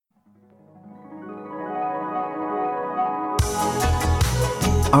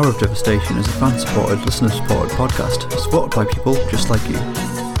Hour of Devastation is a fan-supported, listener-supported podcast, supported by people just like you.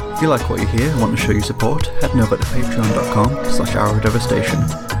 If you like what you hear and want to show your support, head over to patreon.com/Hour of Devastation,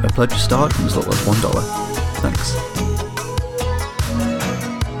 where pledges start from as little as $1. Thanks.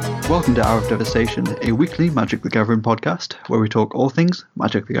 Welcome to Hour of Devastation, a weekly Magic the Gathering podcast, where we talk all things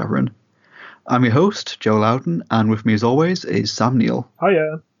Magic the Gathering. I'm your host, Joe Loudon, and with me as always is Sam Neill.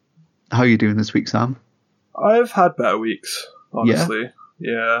 Hiya. How are you doing this week, Sam? I've had better weeks, honestly.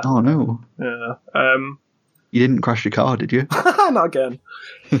 Yeah. Oh no. Yeah. You didn't crash your car, did you? Not again.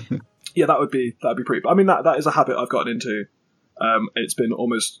 Yeah, that'd be pretty. I mean, that is a habit I've gotten into. It's been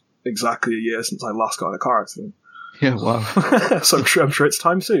almost exactly a year since I last got in a car accident. Yeah, wow. So I'm sure it's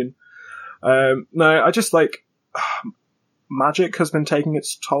time soon. No, I just Magic has been taking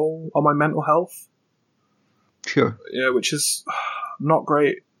its toll on my mental health. Sure. Yeah, which is not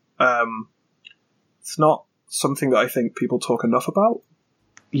great. It's not something that I think people talk enough about.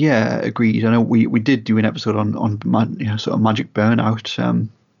 Yeah, agreed. I know we did do an episode on sort of magic burnout.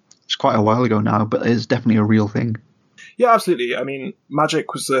 It's quite a while ago now, but it's definitely a real thing. Yeah, absolutely. I mean,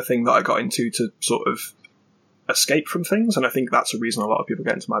 Magic was the thing that I got into to sort of escape from things, and I think that's the reason a lot of people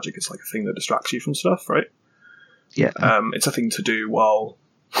get into Magic. It's like a thing that distracts you from stuff, right? Yeah. It's a thing to do while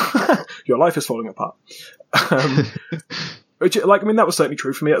your life is falling apart. Which, that was certainly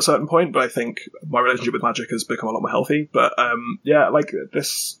true for me at a certain point, but I think my relationship with Magic has become a lot more healthy. But,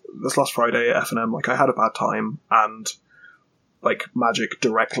 this last Friday at FNM, I had a bad time, and, Magic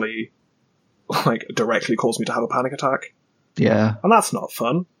directly caused me to have a panic attack. Yeah. And that's not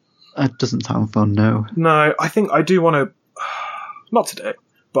fun. That doesn't sound fun, no. No, I think I do want to, not today,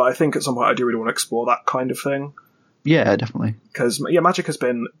 but I think at some point I do really want to explore that kind of thing. Yeah, definitely. Because, Magic has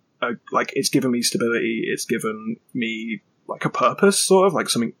been, it's given me stability, it's given me a purpose, sort of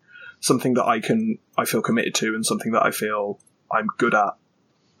something that I feel committed to, and something that I feel I'm good at.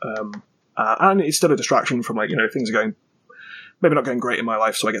 And it's still a distraction from things are going maybe not going great in my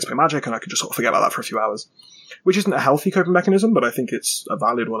life, so I get to play Magic and I can just sort of forget about that for a few hours, which isn't a healthy coping mechanism, but I think it's a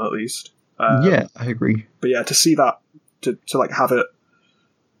valid one at least. Yeah, I agree. But yeah, to see that to have it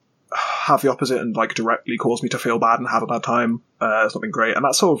have the opposite and directly cause me to feel bad and have a bad time, it's not been great, and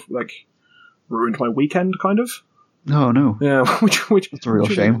that sort of ruined my weekend kind of. No. Yeah, which it's a real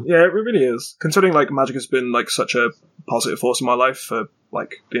shame. Yeah, it really is. Considering Magic has been such a positive force in my life for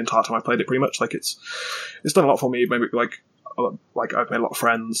the entire time I played it, pretty much. It's done a lot for me. Maybe I've made a lot of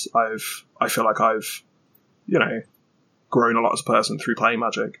friends. I feel like I've grown a lot as a person through playing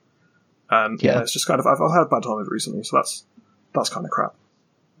Magic. And yeah, it's just I've had a bad time with it recently, so that's kind of crap.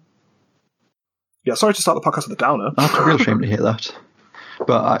 Yeah, sorry to start the podcast with a downer. That's a real shame to hear that.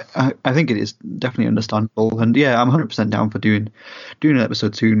 But I think it is definitely understandable. And yeah, I'm 100% down for doing an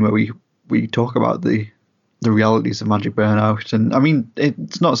episode soon where we talk about the realities of Magic burnout. And I mean,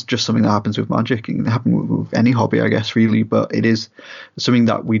 it's not just something that happens with Magic. It can happen with any hobby, I guess, really. But it is something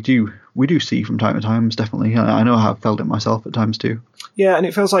that we do see from time to time, definitely. I know I've felt it myself at times too. Yeah, and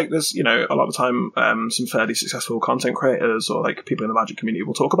it feels like there's, a lot of the time, some fairly successful content creators or people in the Magic community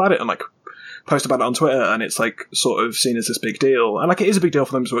will talk about it and post about it on Twitter, and it's sort of seen as this big deal, and it is a big deal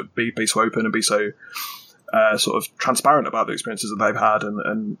for them to be so open and be so sort of transparent about the experiences that they've had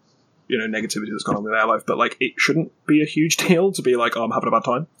and negativity that's gone on with their life. But it shouldn't be a huge deal to be oh, I'm having a bad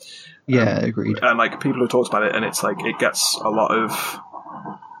time. Yeah, agreed. And people have talked about it, and it's it gets a lot of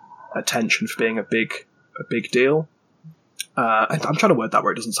attention for being a big deal. I'm trying to word that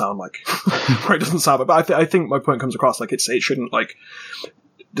where it doesn't sound but I think my point comes across it shouldn't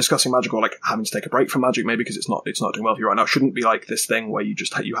discussing Magic or having to take a break from Magic maybe because it's not doing well for you right now shouldn't be this thing where you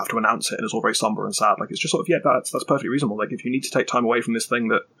have to announce it and it's all very somber and sad. It's just sort of that's perfectly reasonable. If you need to take time away from this thing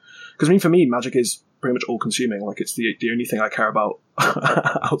that, because for me Magic is pretty much all consuming. It's the only thing I care about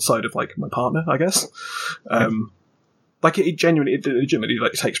outside of my partner, I guess. It legitimately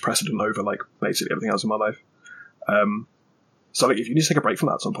takes precedent over basically everything else in my life. So if you need to take a break from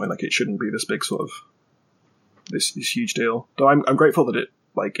that at some point, it shouldn't be this big sort of this huge deal. Though I'm grateful that it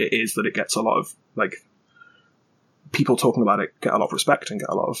it gets a lot of people talking about it, get a lot of respect and get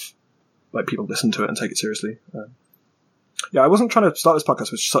a lot of people listen to it and take it seriously. Yeah, I wasn't trying to start this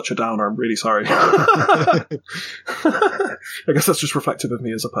podcast with such a downer. I'm really sorry. I guess that's just reflective of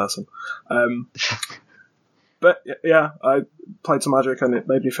me as a person. But yeah, I played some Magic and it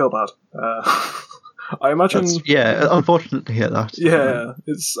made me feel bad. I imagine. Unfortunate to hear that. Yeah,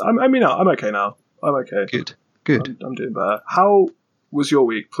 I'm okay now. I'm okay. Good. I'm doing better. How was your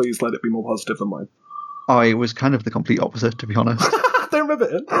week? Please let it be more positive than mine. It was kind of the complete opposite, to be honest. Don't rub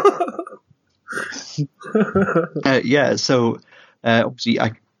it in. So obviously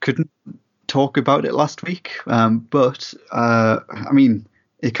I couldn't talk about it last week, but I mean,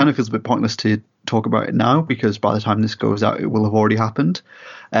 it kind of feels a bit pointless to talk about it now because by the time this goes out, it will have already happened.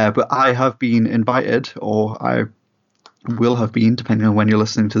 But I have been invited, or I will have been, depending on when you're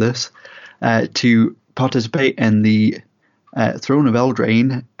listening to this, to participate in the Throne of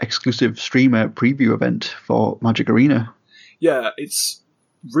Eldraine exclusive streamer preview event for Magic Arena. Yeah, it's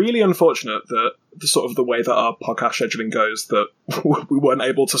really unfortunate that the way that our podcast scheduling goes, that we weren't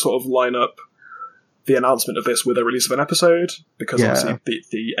able to sort of line up the announcement of this with a release of an episode, because obviously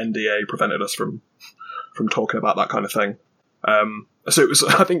the NDA prevented us from talking about that kind of thing. So it was,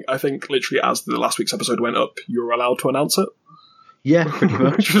 I think literally as the last week's episode went up, you were allowed to announce it. Yeah, pretty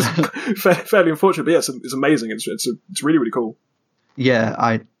much. Which was fairly unfortunate, but yeah, it's amazing. It's really, really cool. Yeah,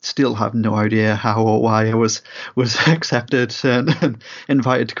 I still have no idea how or why I was accepted and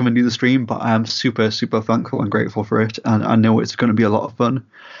invited to come and do the stream, but I am super, super thankful and grateful for it, and I know it's going to be a lot of fun.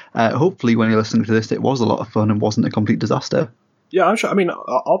 Hopefully, when you're listening to this, it was a lot of fun and wasn't a complete disaster. Yeah, I'm sure. I mean,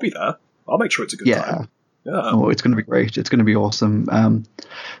 I'll be there. I'll make sure it's a good time. Yeah. Oh, it's going to be great. It's going to be awesome.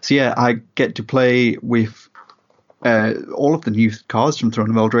 So yeah, I get to play with all of the new cards from Throne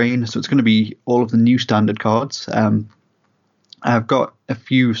of Eldraine. So it's going to be all of the new standard cards. I've got a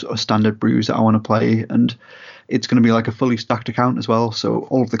few sort of standard brews that I want to play, and it's going to be like a fully stacked account as well. So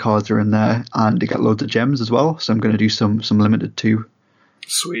all of the cards are in there, and you get loads of gems as well. So I'm going to do some limited too.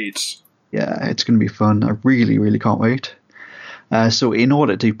 Sweet. Yeah, it's going to be fun. I really, really can't wait. So in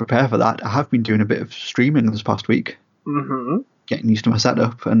order to prepare for that, I have been doing a bit of streaming this past week, getting used to my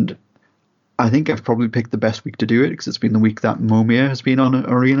setup, and I think I've probably picked the best week to do it because it's been the week that Momia has been on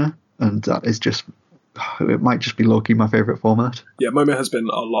Arena, and that is just, it might just be low-key my favourite format. Yeah, Momia has been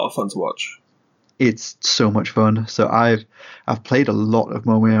a lot of fun to watch. It's so much fun. So I've played a lot of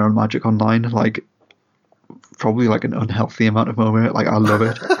Momia on Magic Online, like probably like an unhealthy amount of Momia. Like I love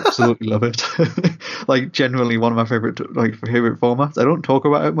it, absolutely love it. Like generally one of my favorite formats. I don't talk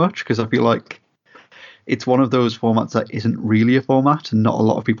about it much because I feel like it's one of those formats that isn't really a format, and not a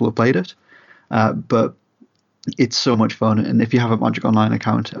lot of people have played it. But it's so much fun, and if you have a Magic Online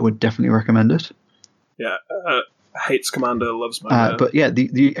account, I would definitely recommend it. Yeah, hates Commander, loves Momia. But yeah,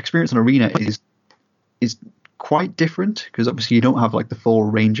 the experience in Arena is quite different because obviously you don't have like the full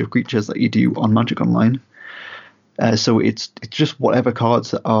range of creatures that you do on Magic Online. So it's just whatever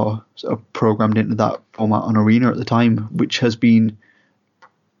cards that are sort of programmed into that format on Arena at the time, which has been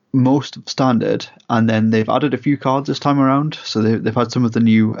most of standard, and then they've added a few cards this time around. So they've had some of the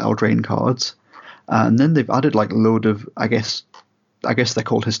new Eldraine cards, and then they've added like a load of, I guess they're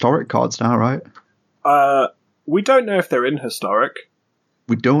called historic cards now, right? We don't know if they're in historic.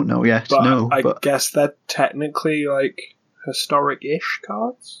 We don't know yet. But I guess they're technically like historic-ish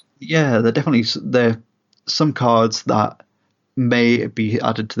cards. Yeah, they're some cards that may be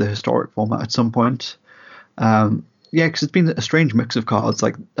added to the historic format at some point. Yeah, because it's been a strange mix of cards.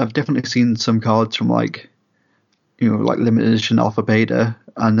 Like I've definitely seen some cards from like limited edition Alpha Beta,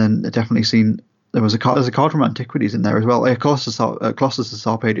 and then I've definitely seen there's a card from Antiquities in there as well. Colossus of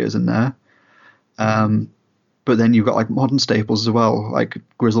Sarpedia is in there. But then you've got like modern staples as well, like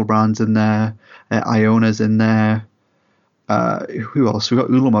Griselbrand's in there, Iona's in there. Who else? We've got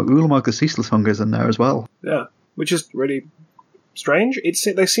Ulamog. Ulamog the Ceaseless Hunger's in there as well. Yeah, which is really strange.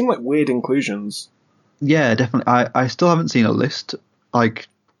 They seem like weird inclusions. Yeah, definitely. I still haven't seen a list like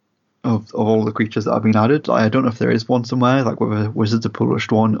of all the creatures that have been added. I don't know if there is one somewhere, like whether Wizards have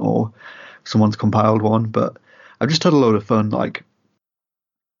published one or someone's compiled one. But I've just had a load of fun, like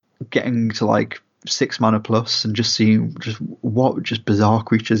getting to like 6 mana plus and just seeing what bizarre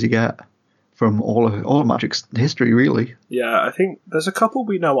creatures you get from all of Magic's history, really. Yeah, I think there's a couple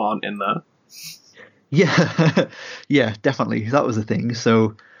we know aren't in there. Yeah, yeah, definitely. That was the thing.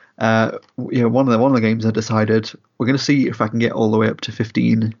 So, one of the games I decided we're going to see if I can get all the way up to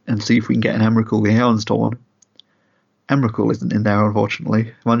 15 and see if we can get an Emrakul the Aeonstorn. Emrakul isn't in there,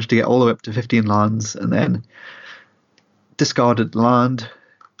 unfortunately. I managed to get all the way up to 15 lands and then discarded land,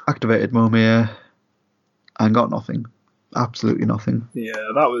 activated Momia, and got nothing. Absolutely nothing. Yeah,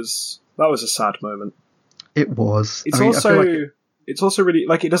 that was a sad moment. It was. It's also really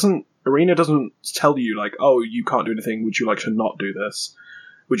like Arena doesn't tell you like, oh, you can't do anything. Would you like to not do this?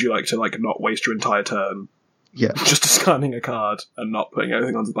 Would you like to like not waste your entire turn? Yeah. Just discarding a card and not putting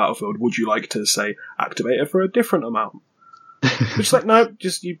anything onto the battlefield. Would you like to say activate it for a different amount? Just like no,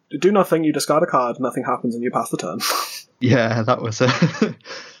 just you do nothing. You discard a card, nothing happens, and you pass the turn. Yeah, that was.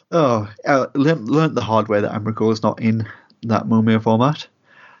 I learned the hard way that Emrakul is not in that Momia format.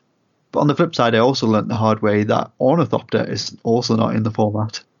 But on the flip side, I also learnt the hard way that Ornithopter is also not in the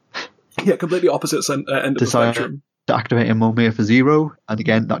format. Yeah, completely opposite end of the spectrum. To activate a Momia for 0, and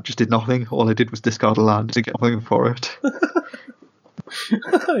again, that just did nothing. All I did was discard a land to get nothing for it.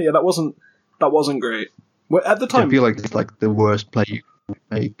 Yeah, that wasn't great. Well, at the time, I feel like it's like the worst play you can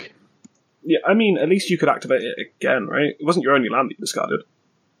make. yeah, I mean, at least you could activate it again, right? It wasn't your only land that you discarded,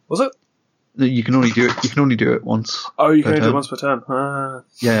 was it? You can only do it. You can only do it once. Oh, you can per only do it turn. once per turn.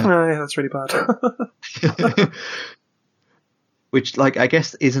 Yeah. Yeah, that's really bad. Which, like, I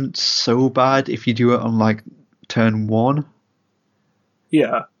guess isn't so bad if you do it on like turn 1,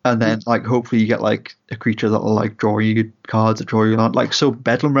 Yeah, and then like hopefully you get like a creature that'll like draw you cards or draw you land. Like, so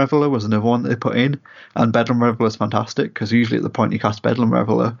Bedlam Reveler was another one that they put in, and Bedlam Reveler is fantastic because usually at the point you cast Bedlam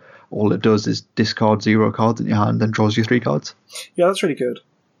Reveler, all it does is discard 0 cards in your hand and draws you 3 cards. yeah, that's really good.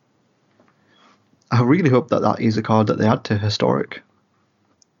 I really hope that is a card that they add to Historic.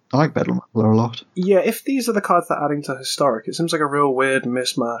 I like Bedlam Reveler a lot. Yeah, if these are the cards that are adding to Historic, it seems like a real weird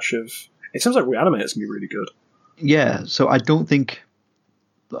mismatch of... It seems like Reanimate is going to be really good. Yeah, so I don't think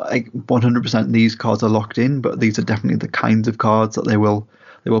like 100% these cards are locked in, but these are definitely the kinds of cards that they will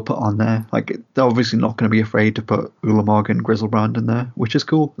put on there. Like, they're obviously not going to be afraid to put Ulamog and Grizzlebrand in there, which is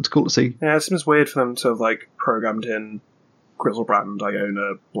cool. It's cool to see. Yeah, it seems weird for them to have, like, programmed in Grizzlebrand,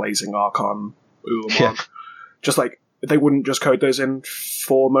 Iona, Blazing Archon, Ulamog. Yeah. Just like, they wouldn't just code those in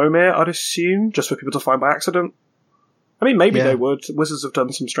for Momir, I'd assume, just for people to find by accident. I mean, maybe they would. Wizards have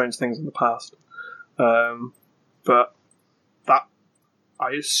done some strange things in the past. But that, I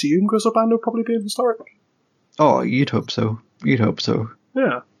assume Grizzlebrand would probably be in Historic. Oh, you'd hope so. You'd hope so.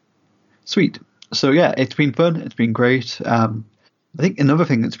 Yeah. Sweet. So yeah, it's been fun. It's been great. I think another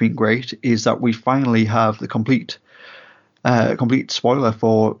thing that's been great is that we finally have the complete spoiler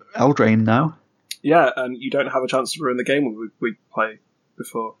for Eldraine now. Yeah, and you don't have a chance to ruin the game when we play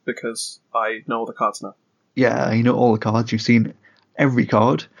before, because I know all the cards now. Yeah, you know all the cards. You've seen every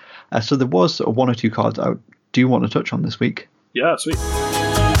card. So there was 1 or 2 cards I do want to touch on this week. Yeah, sweet.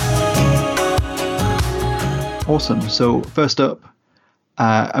 Awesome. So first up,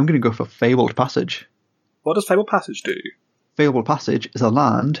 I'm going to go for Fabled Passage. What does Fabled Passage do? Fabled Passage is a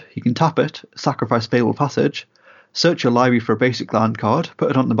land. You can tap it, sacrifice Fabled Passage, search your library for a basic land card,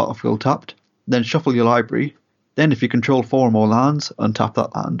 put it on the battlefield tapped, then shuffle your library. Then if you control 4 or more lands, untap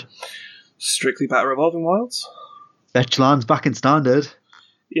that land. Strictly better Evolving Wilds? Fetch lands back in Standard.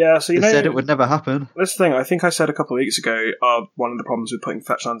 Yeah, so They said it would never happen. This thing, I think I said a couple of weeks ago, one of the problems with putting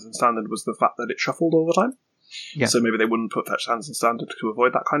fetch lands in Standard was the fact that it shuffled all the time. Yeah. So maybe they wouldn't put fetch lands in Standard to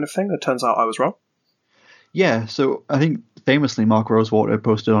avoid that kind of thing. It turns out I was wrong. Yeah, so I think famously Mark Rosewater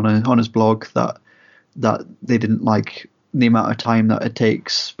posted on his blog that they didn't like the amount of time that it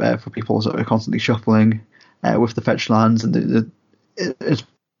takes for people sort of constantly shuffling with the fetch lands, and it's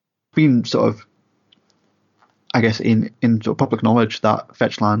been sort of, I guess, in sort of public knowledge that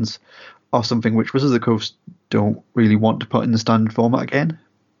fetch lands are something which Wizards of the Coast don't really want to put in the Standard format again.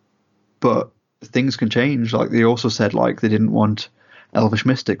 But things can change. Like, they also said like they didn't want Elvish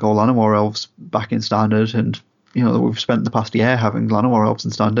Mystic or Llanowar Elves back in Standard, and you know, we've spent the past year having Llanowar Elves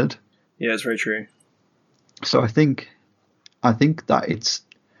in Standard. Yeah, it's very true. So I think that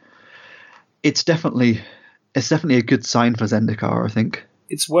it's definitely a good sign for Zendikar, I think.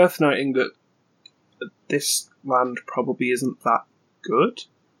 It's worth noting that this land probably isn't that good.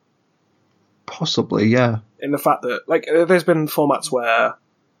 Possibly, yeah. In the fact that, like, there's been formats where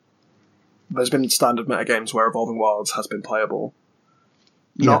there's been standard metagames where Evolving Wilds has been playable.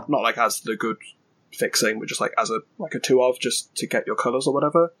 Not like as the good fixing, but just like as a 2 of, just to get your colours or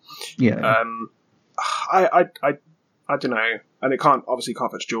whatever. Yeah. I don't know. And it can't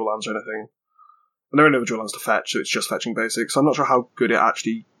fetch dual lands or anything. And there are no dual lands to fetch, so it's just fetching basics. So I'm not sure how good it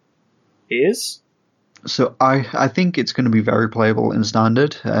actually is. So I think it's going to be very playable in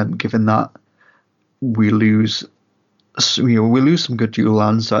Standard, given that we lose some good dual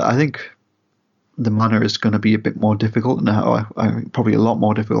lands. So I think the mana is going to be a bit more difficult now. Probably a lot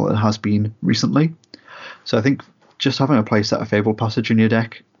more difficult than it has been recently. So I think just having a playset of Fabled Passage in your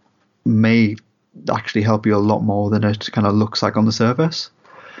deck may actually help you a lot more than it kind of looks like on the surface.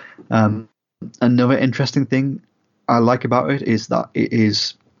 Another interesting thing I like about it is that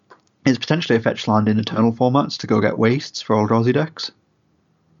it's potentially a fetch land in Eternal formats to go get wastes for Eldrazi decks.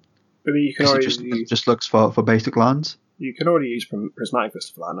 Maybe you can already it just looks for basic lands. You can already use Prismatic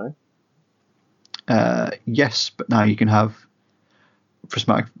Vista for that, no? Yes, but now you can have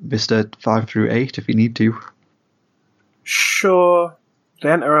Prismatic Vista 5 through 8 if you need to. Sure. You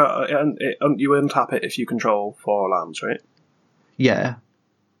untap it if you control 4 lands, right? Yeah.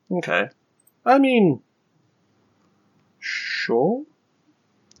 Okay. I mean, sure.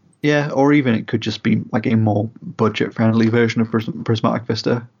 Yeah, or even it could just be like a more budget-friendly version of Prismatic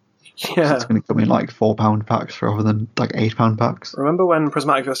Vista. Yeah. So it's going to come in like £4 packs rather than like £8 packs. Remember when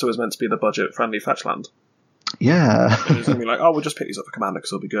Prismatic Vista was meant to be the budget-friendly fetch land? Yeah. It was going to be like, oh, we'll just pick these up for Commander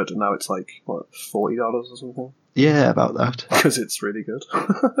because it'll be good. And now it's like, what, $40 or something? Yeah, about that. Because it's really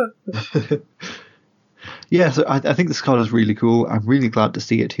good. Yeah, so I think this card is really cool. I'm really glad to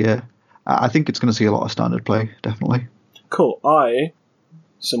see it here. I think it's going to see a lot of standard play, definitely. Cool. I,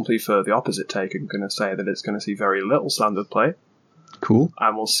 simply for the opposite take, am going to say that it's going to see very little standard play. Cool.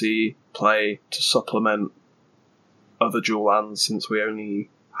 And we'll see play to supplement other dual lands, since we only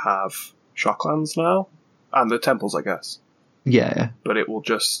have shock lands now. And the temples, I guess. Yeah. But it will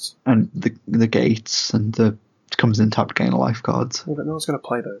just... And the gates and the comes in tapped gain of life cards. Yeah, but no one's going to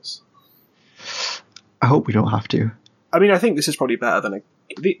play those. I hope we don't have to. I mean, I think this is probably better than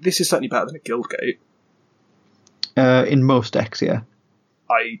this is certainly better than a Guildgate. In most decks, yeah.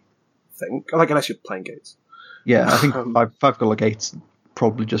 I think. Like, unless you're playing gates. Yeah, I think five color gates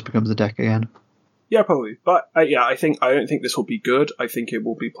probably just becomes a deck again. Yeah, probably. But I don't think this will be good. I think it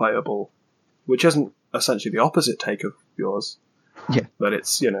will be playable, which isn't essentially the opposite take of yours. Yeah. But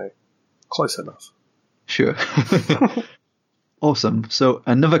it's, close enough. Sure. Awesome. So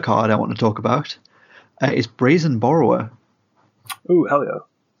another card I want to talk about is Brazen Borrower. Ooh, hell yeah.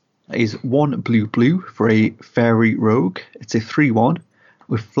 Is 1 blue for a fairy rogue. It's a 3/1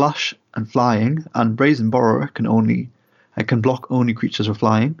 with flash and flying, and Brazen Borrower can block only creatures with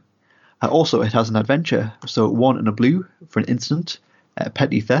flying. Also, it has an adventure, so 1 and a blue for an instant,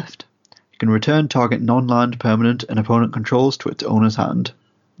 Petty Theft. You can return target non-land permanent an opponent controls to its owner's hand.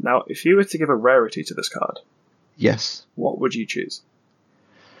 Now, if you were to give a rarity to this card, yes, what would you choose?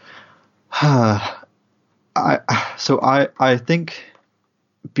 I think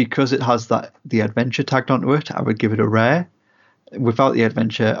because it has the adventure tagged onto it, I would give it a rare. Without the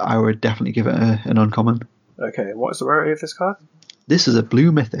adventure, I would definitely give it an uncommon. Okay, and what is the rarity of this card? This is a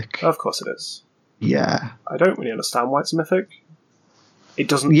blue mythic. Of course it is. Yeah. I don't really understand why it's a mythic. It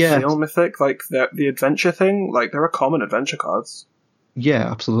doesn't feel mythic. Like, the adventure thing, like, there are common adventure cards. Yeah,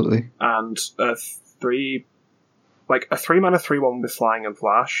 absolutely. And a 3-mana 3/1 with flying and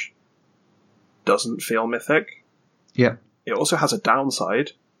flash doesn't feel mythic. Yeah. It also has a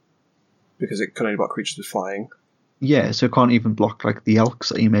downside, because it can only block creatures with flying. Yeah, so it can't even block, like, the Elks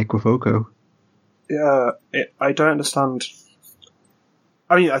that you make with Oko. Yeah, I don't understand.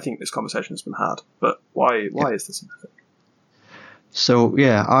 I mean, I think this conversation has been had, but why is this a mythic? So,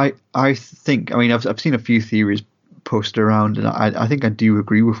 yeah, I think, I mean, I've seen a few theories posted around, and I think I do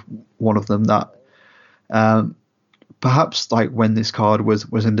agree with one of them that perhaps, like, when this card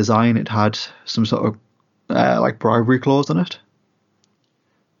was in design, it had some sort of like bribery clause in it.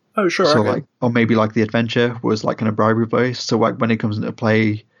 Oh, sure. So, okay. like, or maybe like the adventure was like in a bribery place. So, like, when it comes into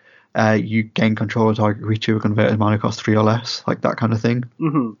play, you gain control of target creature with converted mana cost 3 or less, like that kind of thing.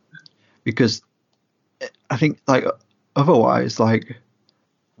 Mm-hmm. Because I think, like, otherwise, like,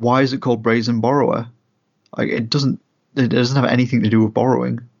 why is it called Brazen Borrower? Like, it doesn't have anything to do with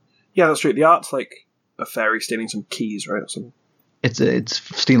borrowing. Yeah, that's true. The art's like a fairy stealing some keys, right? Or something. It's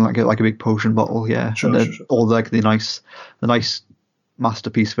stealing like a big potion bottle, yeah. Sure. Or like the nice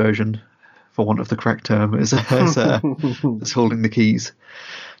masterpiece version, for want of the correct term, is holding the keys.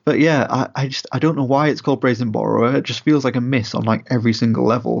 But yeah, I don't know why it's called Brazen Borrower. It just feels like a miss on like every single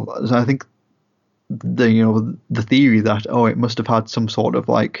level. So I think the theory that it must have had some sort of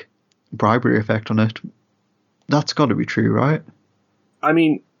like bribery effect on it, that's got to be true, right? I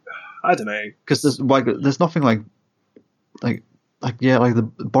mean, I don't know, because there's nothing like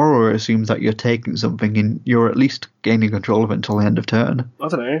the borrower assumes that you're taking something and you're at least gaining control of it until the end of turn. I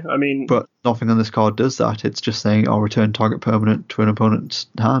don't know. I mean, but nothing on this card does that. It's just saying, return target permanent to an opponent's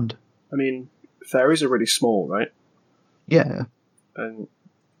hand. I mean, fairies are really small, right? Yeah. And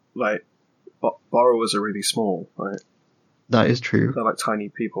like borrowers are really small, right? That is true. They're like tiny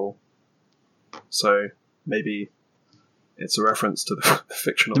people. So maybe it's a reference to the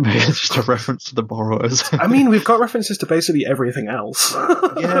fictional. Maybe it's just a reference to the borrowers. I mean, we've got references to basically everything else.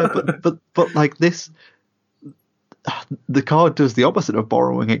 Yeah, but like this, the card does the opposite of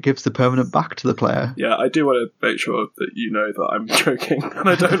borrowing. It gives the permanent back to the player. Yeah, I do want to make sure that you know that I'm joking, and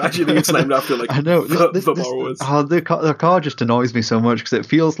I don't actually think it's named after like I know the borrowers. The card just annoys me so much because it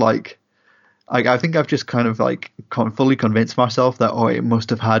feels like I think I've just kind of like fully convinced myself that it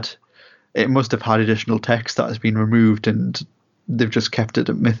must have had additional text that has been removed, and they've just kept it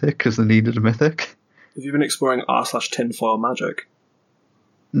at mythic because they needed a mythic. Have you been exploring r/tinfoil magic?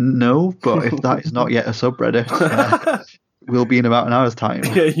 No, but if that is not yet a subreddit, we'll be in about an hour's time.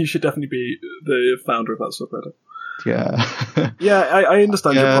 Yeah, you should definitely be the founder of that subreddit. Yeah. Yeah, I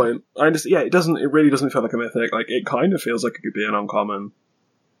understand your point. I understand. Yeah, it really doesn't feel like a mythic. Like, it kind of feels like it could be an uncommon.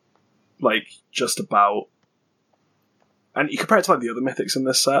 Like, just about. And you compare it to like the other mythics in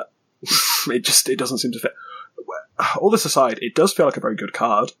this set, it doesn't seem to fit. all this aside, it does feel like a very good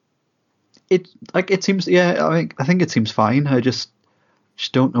card. It seems, yeah. I think it seems fine. I just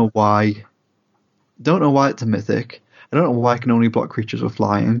don't know why. Don't know why it's a mythic. I don't know why it can only block creatures with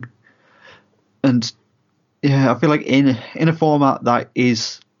flying. And yeah, I feel like in a format that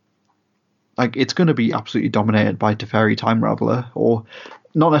is like, it's going to be absolutely dominated by Teferi Time Raveler, or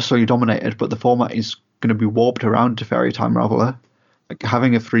not necessarily dominated, but the format is going to be warped around Teferi Time Raveler. Like,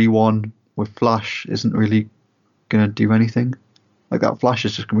 having a 3/1 with flash isn't really going to do anything. Like, that flash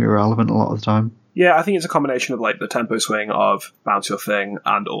is just going to be irrelevant a lot of the time. Yeah, I think it's a combination of like the tempo swing of bounce your thing,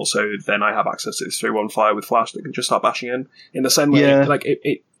 and also then I have access to this 3/1 flyer with flash that can just start bashing in the same way. Yeah. Like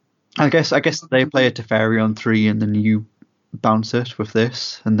it. I guess they play a Teferi on 3, and then you bounce it with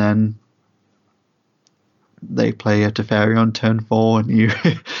this, and then they play a Teferi on turn 4, and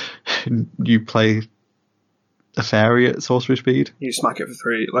you play a fairy at sorcery speed. You smack it for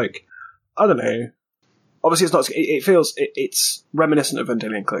 3. Like, I don't know. Obviously, it's not. It feels it's reminiscent of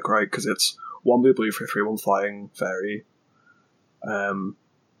Vendilion Click, right? Because it's 1 blue for a 3/1 flying fairy. And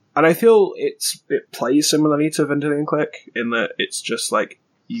I feel it plays similarly to Vendilion Click in that it's just like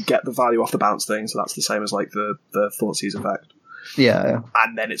you get the value off the bounce thing, so that's the same as like the Thoughtseize effect. Yeah.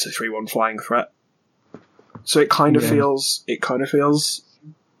 And then it's a 3/1 flying threat. So it kind of feels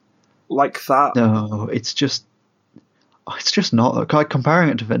like that. No, it's just not. Like, comparing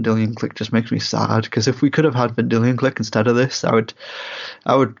it to Vendilion Click just makes me sad, because if we could have had Vendilion Click instead of this, I would.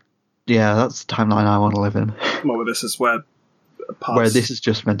 Yeah, that's the timeline I want to live in. Well, this is where this is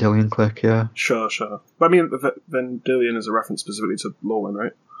just Vendilion Click, yeah. Sure. But I mean, Vendilion is a reference specifically to Lorwyn,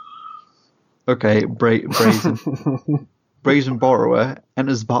 right? Okay, Brazen Borrower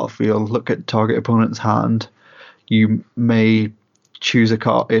enters the battlefield. Look at target opponent's hand. You may choose a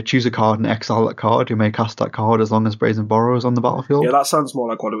card and exile that card. You may cast that card as long as Brazen Borrower is on the battlefield. Yeah, that sounds more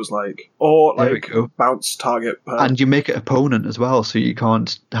like what it was like. Or like bounce target. And you make it opponent as well, so you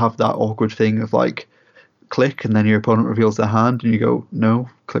can't have that awkward thing of like click and then your opponent reveals their hand and you go, no,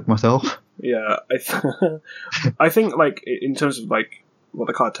 click myself. Yeah, I think like in terms of like what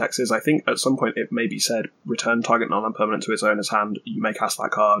the card text is, I think at some point it maybe said return target non-permanent to its owner's hand, you may cast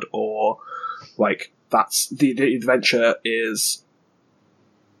that card, or like that's the adventure is,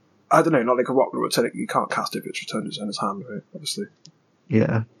 I don't know, not like a rock return. You can't cast it if it's returned to its owner's hand, right? Obviously.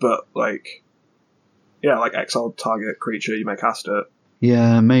 Yeah. But like, yeah, like exile target creature, you may cast it.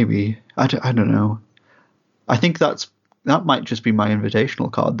 Yeah, maybe. I don't know. I think that might just be my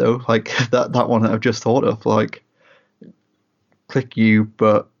invitational card though. Like that one that I've just thought of. Like, click you,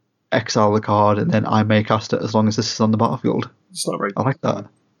 but exile the card, and then I may cast it as long as this is on the battlefield. It's not very. I like that.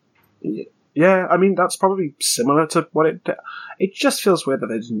 Yeah, I mean that's probably similar to what it. It just feels weird that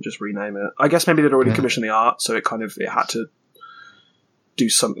they didn't just rename it. I guess maybe they'd already commissioned the art, so it had to do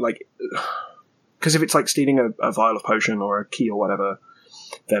something like. Because if it's like stealing a vial of potion or a key or whatever,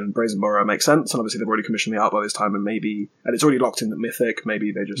 then Brazen Borrower makes sense, and obviously they've already commissioned the art by this time, and it's already locked in the mythic.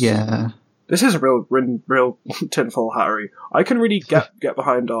 Maybe they just This is a real tinfoil hattery. I can really get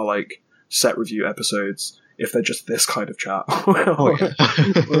behind our like set review episodes if they're just this kind of chat.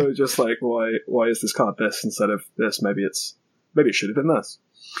 Or just like why is this card this instead of this? Maybe it should have been this.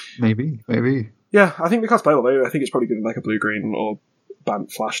 Maybe. Yeah, I think the card's playable though. I think it's probably good in like a blue-green or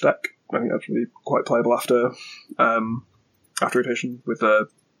Bant Flash deck. I think that's really quite playable after rotation with the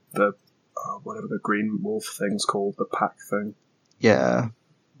whatever the green wolf thing's called, the pack thing. Yeah.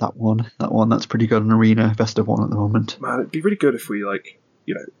 That one, that's pretty good in Arena, best of one at the moment. Man, it'd be really good if we, like,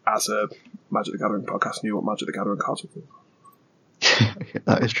 you know, as a Magic the Gathering podcast, knew what Magic the Gathering cards were for.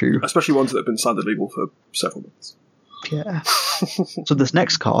 That is true. Especially ones that have been standard legal for several months. Yeah. So this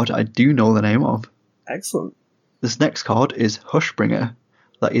next card, I do know the name of. Excellent. This next card is Hushbringer.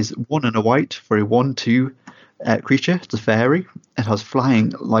 That is 1 and a white for a 1/2 creature. It's a fairy. It has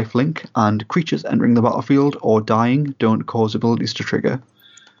flying, lifelink, and creatures entering the battlefield or dying don't cause abilities to trigger.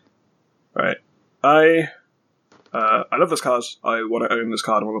 Right. I love this card. I want to own this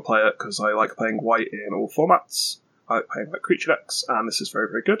card and want to play it because I like playing white in all formats. I like playing like creature decks, and this is very,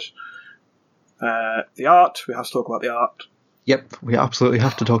 very good. The art, we have to talk about the art. Yep, we absolutely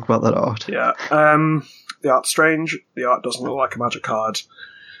have to talk about that art. Yeah. The art's strange. The art doesn't look like a Magic card.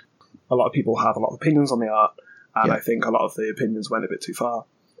 A lot of people have a lot of opinions on the art, and I think a lot of the opinions went a bit too far.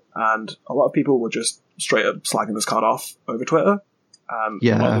 And a lot of people were just straight up slagging this card off over Twitter. And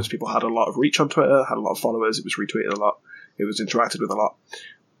a lot of those people had a lot of reach on Twitter, had a lot of followers, it was retweeted a lot, it was interacted with a lot.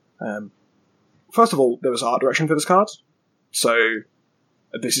 First of all, there was art direction for this card, so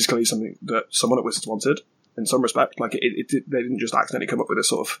this is clearly something that someone at Wizards wanted, in some respect. Like, they didn't just accidentally come up with this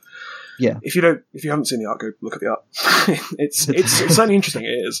sort of... Yeah. If you haven't seen the art, go look at the art. It's certainly interesting,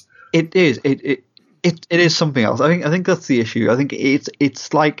 it is. It is. it is something else. I think that's the issue. I think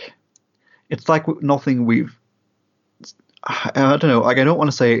it's like nothing we've. I don't know. Like, I don't want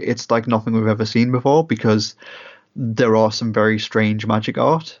to say it's like nothing we've ever seen before, because there are some very strange Magic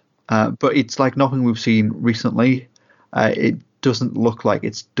art, but it's like nothing we've seen recently. It doesn't look like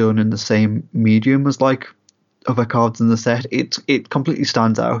it's done in the same medium as like other cards in the set. It completely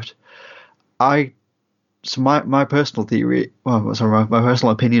stands out. So my personal theory, well, sorry, my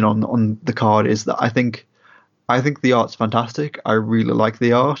personal opinion on the card is that I think the art's fantastic. I really like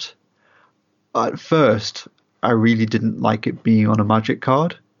the art. At first, I really didn't like it being on a Magic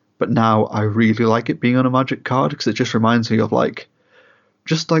card, but now I really like it being on a Magic card, because it just reminds me of like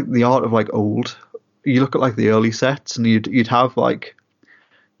just like the art of like old. You look at like the early sets, and you'd have like,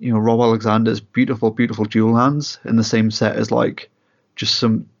 you know, Rob Alexander's beautiful dual hands in the same set as like just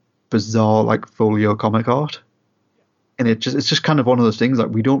some bizarre like folio comic art, and it's just kind of one of those things,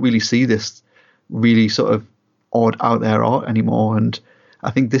 like we don't really see this really sort of odd out there art anymore, and I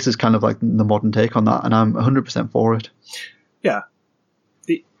think this is kind of like the modern take on that, and I'm 100% for it. Yeah,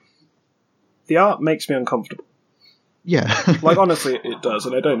 the art makes me uncomfortable. Yeah, like honestly, it does,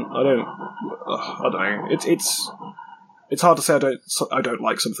 and I don't know. It's hard to say I don't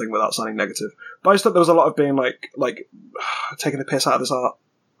like something without sounding negative. But I just thought there was a lot of being like taking the piss out of this art.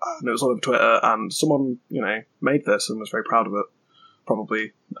 And it was all over Twitter, and someone, you know, made this and was very proud of it,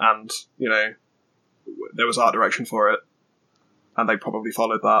 probably. And, you know, there was art direction for it, and they probably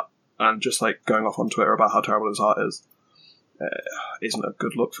followed that. And just, like, going off on Twitter about how terrible this art is isn't a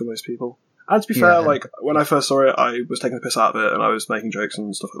good look for most people. And to be fair, like, when I first saw it, I was taking the piss out of it, and I was making jokes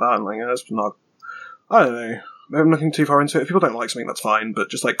and stuff like that, and, like, it's not... I don't know. I'm looking too far into it. If people don't like something, that's fine,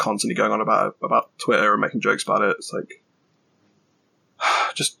 but just, like, constantly going on about Twitter and making jokes about it, it's like...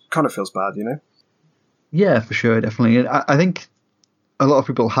 just kind of feels bad, you know? Yeah, for sure, definitely. I think a lot of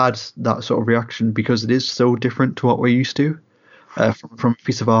people had that sort of reaction because it is so different to what we're used to from a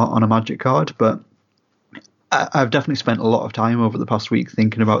piece of art on a Magic card. But I've definitely spent a lot of time over the past week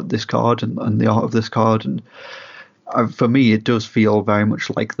thinking about this card and the art of this card. And for me, it does feel very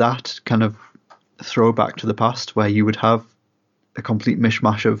much like that kind of throwback to the past, where you would have a complete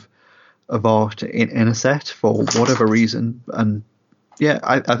mishmash of art in a set for whatever reason. And yeah,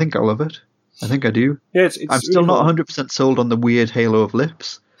 I think I love it. I think I do. Yeah, it's I'm still not 100% sold on the weird halo of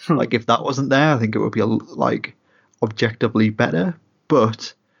lips. Like, if that wasn't there, I think it would be like objectively better.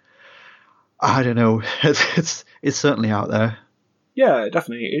 But I don't know. It's certainly out there. Yeah,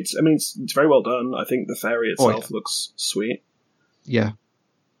 definitely. It's very well done. I think the fairy itself looks sweet. Yeah.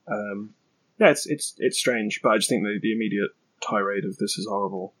 Yeah, it's strange, but I just think the immediate tirade of this is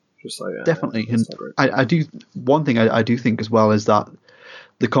horrible. Just like definitely, and I do. One thing I do think as well is that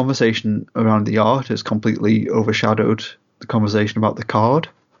the conversation around the art has completely overshadowed the conversation about the card,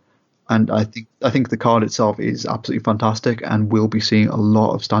 and I think the card itself is absolutely fantastic and will be seeing a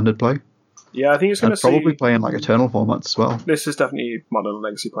lot of standard play. Yeah, I think it's going to probably play in like Eternal formats as well. This is definitely Modern and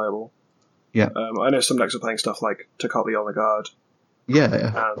Legacy playable. Yeah, I know some decks are playing stuff like Tocatli on the Guard.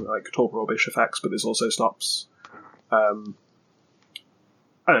 Yeah, and like Torpor-Orbish effects, but this also stops.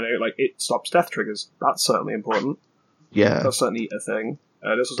 I don't know, like, it stops death triggers. That's certainly important. Yeah. That's certainly a thing.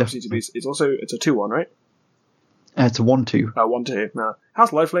 This also it's a 2-1, right? It's a 1-2. 1-2, no.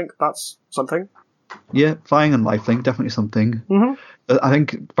 How's lifelink? That's something. Yeah, flying and lifelink, definitely something. Mm-hmm. I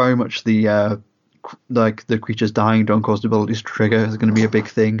think very much the creatures dying don't cause abilities to trigger is going to be a big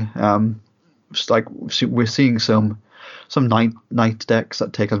thing. Just like we're seeing some night decks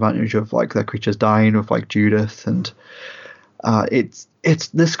that take advantage of like their creatures dying with like Judith, and it's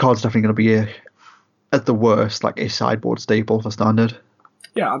this card's definitely going to be at the worst like a sideboard staple for standard.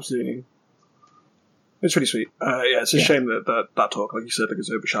 Yeah, absolutely. It's really sweet. Yeah, it's a shame that talk, like you said, has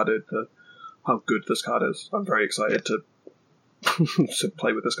overshadowed how good this card is. I'm very excited to to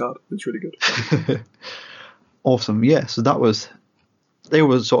play with this card. It's really good. Awesome. Yeah, so they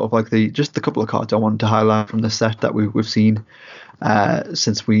were sort of like the couple of cards I wanted to highlight from the set that we've seen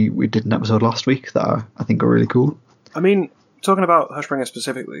since we did an episode last week that I think are really cool. I mean, talking about Hushbringer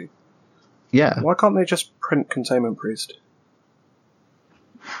specifically, why can't they just print Containment Priest?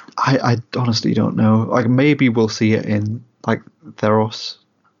 I honestly don't know. Like, maybe we'll see it in like Theros.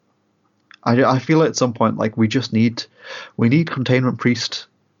 I feel at some point like we need Containment Priest.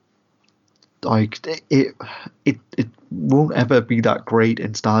 Like it won't ever be that great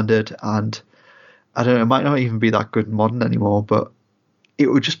in standard, and I don't know, it might not even be that good in modern anymore, but it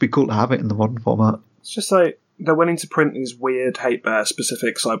would just be cool to have it in the modern format. It's just like they're willing to print these weird hate bear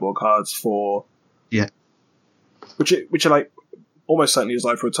specific sideboard cards for which are like almost certainly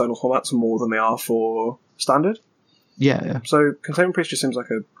designed for Eternal formats more than they are for standard. Yeah. So Containment Priest just seems like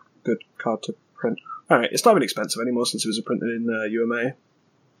a good card to print. All right, it's not been expensive anymore since it was printed in UMA.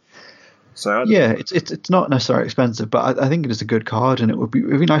 So yeah, it's not necessarily expensive, but I think it is a good card, and it'd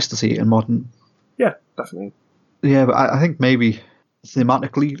be nice to see it in modern. Yeah, definitely. Yeah, but I think maybe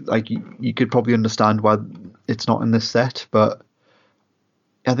thematically, like you could probably understand why it's not in this set, but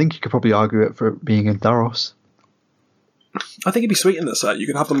I think you could probably argue it for being in Theros. I think it'd be sweet in this set. You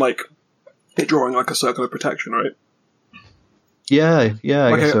could have them like it drawing like a circle of protection, right? Yeah, I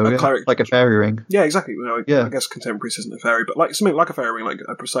guess so. Cleric. Like a fairy ring. Yeah, exactly. Yeah. I guess Contemporary Priest isn't a fairy, but like something like a fairy ring, like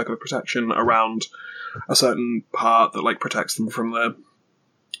a circle of protection around a certain part that like protects them from the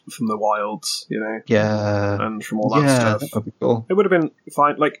wilds, Yeah. and from all that stuff. That would be cool. It would have been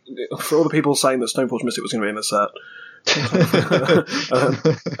fine. Like for all the people saying that Stoneforge Mystic was going to be in the set.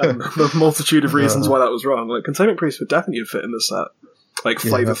 And the multitude of reasons why that was wrong. Like Containment Priest would definitely fit in this set, like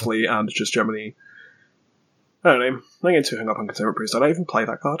flavorfully and just generally. I don't know. I'm not getting too hung up on Containment Priest. I don't even play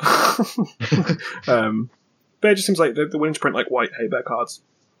that card. But it just seems like they're willing to print like white hay bear cards,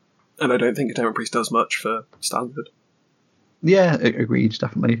 and I don't think Containment Priest does much for standard. Yeah, agreed,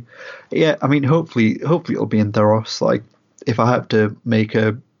 definitely. Yeah, I mean, hopefully it'll be in Theros. Like, if I have to make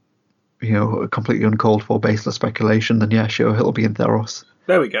a completely uncalled for baseless speculation, then yeah, sure, it'll be in Theros.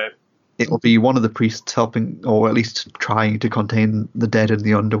 There we go. It'll be one of the priests helping, or at least trying to contain the dead in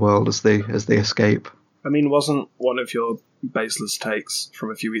the underworld as they escape. I mean, wasn't one of your baseless takes from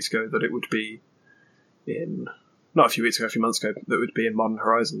a few weeks ago that it would be in... Not a few weeks ago, a few months ago, that it would be in Modern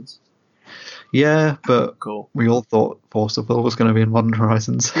Horizons? Yeah, but cool. We all thought Force of Will was going to be in Modern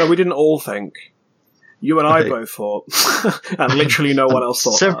Horizons. No, we didn't all think. You and I both thought, and literally no one else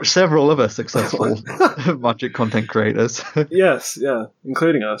thought. Several other successful Magic content creators. Yes, yeah,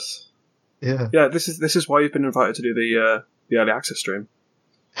 including us. Yeah, yeah. This is why you've been invited to do the early access stream.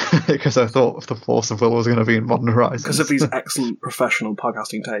 Because I thought the Force of Will was going to be in Modern Horizons. Because of these excellent professional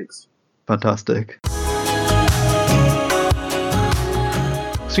podcasting takes. Fantastic.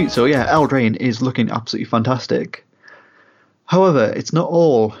 Sweet. So yeah, Eldraine is looking absolutely fantastic. However, it's not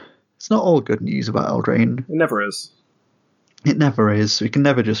all good news about Eldraine. It never is. It never is. We can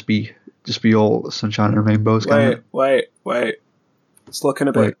never just be all sunshine and rainbows. Wait. It's looking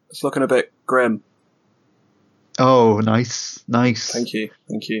a bit grim. Oh, nice. Thank you.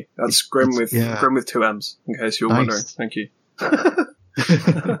 That's grim with 2 M's, in case you're wondering. Thank you.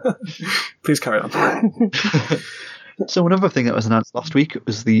 Please carry on. So another thing that was announced last week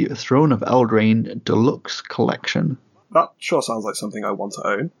was the Throne of Eldraine Deluxe Collection. That sure sounds like something I want to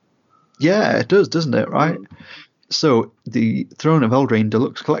own. Yeah, it does, doesn't it? Right. So the Throne of Eldraine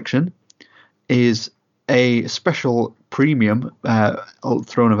Deluxe Collection is a special premium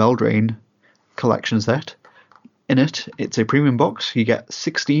Throne of Eldraine collection set. In it, it's a premium box. You get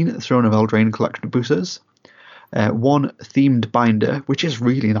 16 Throne of Eldraine collection boosters, 1 themed binder, which is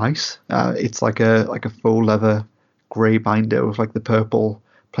really nice. It's like a faux leather grey binder with like the purple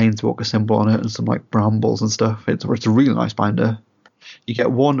Planeswalker symbol on it and some like brambles and stuff. It's a really nice binder. You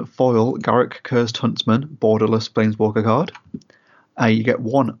get 1 foil Garruk Cursed Huntsman borderless Planeswalker card. You get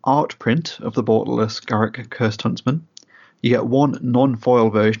 1 art print of the borderless Garruk Cursed Huntsman. You get 1 non-foil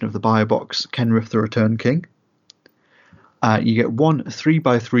version of the buy box Kenrith the Return King. You get 1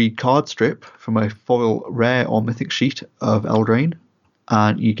 3x3 card strip from a foil rare or mythic sheet of Eldraine.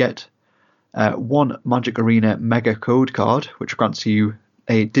 And you get 1 Magic Arena Mega Code card, which grants you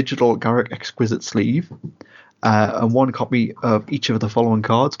a digital Garruk Exquisite sleeve, and 1 copy of each of the following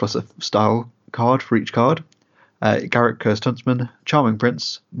cards, plus a style card for each card. Garruk Cursed Huntsman, Charming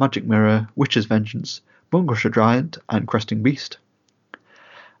Prince, Magic Mirror, Witch's Vengeance, Bonecrusher Giant, and Cresting Beast.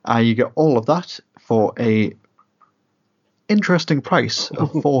 You get all of that for a interesting price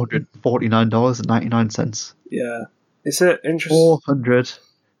of $449.99. Yeah. Is it interesting?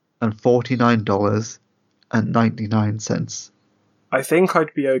 $449.99. I think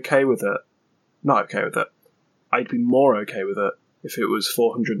I'd be okay with it. Not okay with it. I'd be more okay with it if it was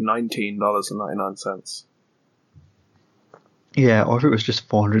 $419.99. Yeah, or if it was just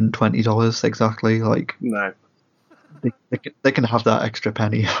 $420 exactly. Like, no. They can have that extra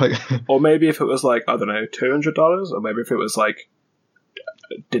penny. Or maybe if it was like, I don't know, $200, or maybe if it was like,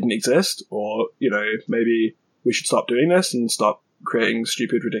 didn't exist, or, maybe we should stop doing this and stop creating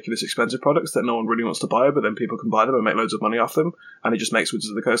stupid, ridiculous, expensive products that no one really wants to buy, but then people can buy them and make loads of money off them, and it just makes Wizards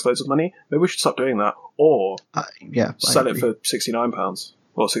of the Coast loads of money. Maybe we should stop doing that, or sell it for £69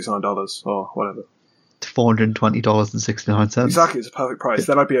 or $69 or whatever. $420.69. Exactly, it's a perfect price.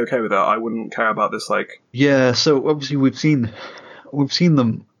 Then I'd be okay with that. I wouldn't care about this. Yeah, so obviously we've seen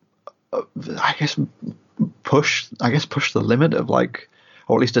them. I guess push the limit of or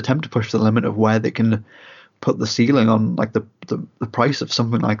at least attempt to push the limit of where they can put the ceiling on like the price of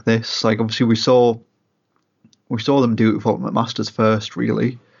something like this. Like obviously we saw them do it with Ultimate Masters first,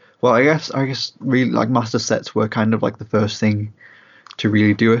 really. Well, I guess really like Master Sets were kind of like the first thing to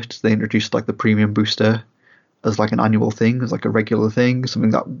really do it. They introduced like the premium booster as like an annual thing, as like a regular thing,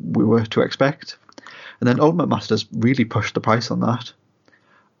 something that we were to expect. And then Ultimate Masters really pushed the price on that.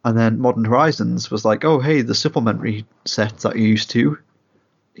 And then Modern Horizons was like, oh hey, the supplementary sets that you're used to,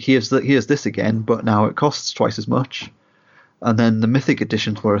 here's this again, but now it costs twice as much. And then the Mythic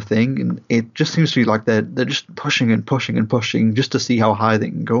editions were a thing, and it just seems to be like they're just pushing and pushing and pushing just to see how high they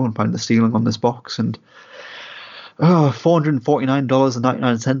can go and find the ceiling on this box. And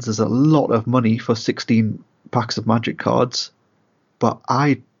 $449.99 is a lot of money for 16 packs of Magic cards, but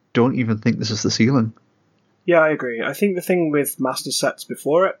I don't even think this is the ceiling. Yeah, I agree. I think the thing with Master Sets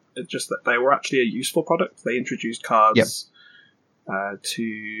before it, it's just that they were actually a useful product. They introduced cards well,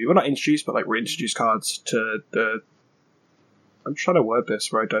 not introduced, but like reintroduced cards to the... I'm trying to word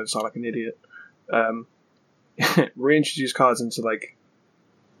this where I don't sound like an idiot. Reintroduce cards into like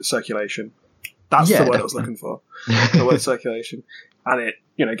circulation. That's the word I was looking for. The word circulation, and it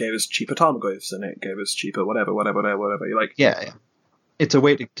gave us cheaper Tarmogoyfs, and it gave us cheaper whatever. You like? Yeah. It's a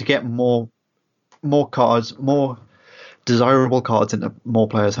way to get more cards, more desirable cards into more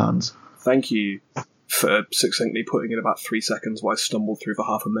players' hands. Thank you for succinctly putting in about 3 seconds while I stumbled through for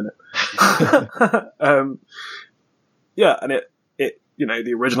half a minute. Yeah, and it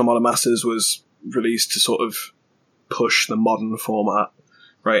the original Modern Masters was released to sort of push the modern format,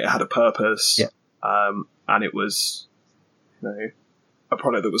 right? It had a purpose, and it was a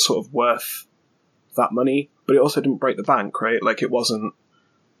product that was sort of worth that money, but it also didn't break the bank, right? Like it was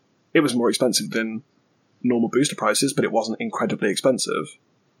more expensive than normal booster prices, but it wasn't incredibly expensive.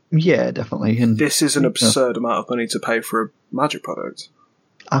 Yeah, definitely. And this is an absurd amount of money to pay for a Magic product.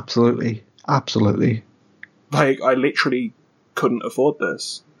 Absolutely. Like, I literally couldn't afford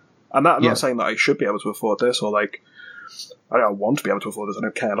this. And I'm not saying that I should be able to afford this, or like, I don't want to be able to afford this, I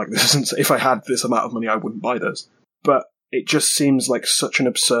don't care. Like, this isn't, if I had this amount of money, I wouldn't buy this. But it just seems like such an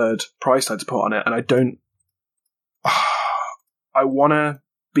absurd price tag to put on it, and I don't... I want to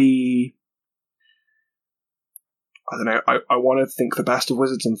be... I don't know, I want to think the best of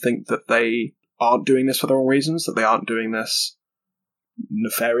Wizards and think that they aren't doing this for the wrong reasons, that they aren't doing this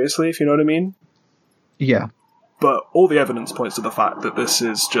nefariously, if you know what I mean. Yeah. But all the evidence points to the fact that this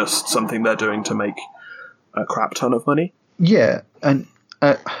is just something they're doing to make a crap ton of money. Yeah, and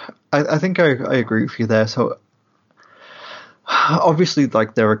I think I agree with you there. So obviously,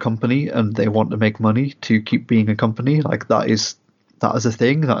 like, they're a company and they want to make money to keep being a company. Like, that is a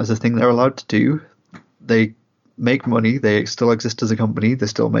thing. That is a thing they're allowed to do. They make money. They still exist as a company. They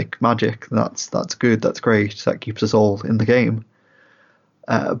still make Magic. That's good. That's great. That keeps us all in the game.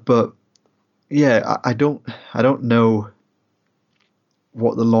 But yeah, I don't know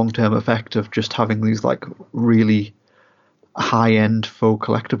what the long-term effect of just having these like really high-end faux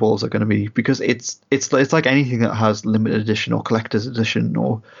collectibles are going to be, because it's like anything that has limited edition or collector's edition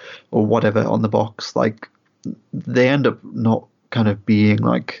or whatever on the box. Like, they end up not kind of being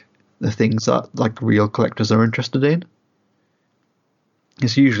like the things that like real collectors are interested in.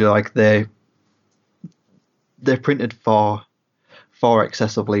 It's usually like they're printed far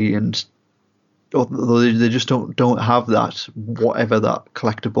excessively, and they just don't have that, whatever that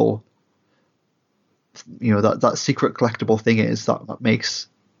collectible, that secret collectible thing is that makes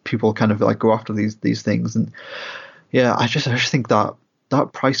people kind of like go after these things. And yeah, I just think that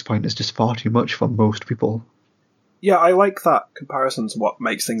price point is just far too much for most people. Yeah, I like that comparison to what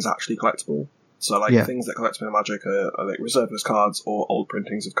makes things actually collectible. So like things that collectible in Magic are like reserve list cards or old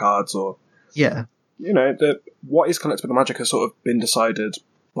printings of cards, or what is collectible in Magic has sort of been decided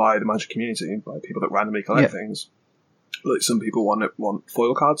by the Magic community, by people that randomly collect things. Like, some people want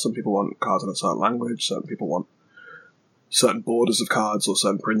foil cards, some people want cards in a certain language, certain people want certain borders of cards or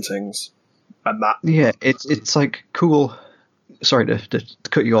certain printings, and that... Yeah, it's like cool... Sorry to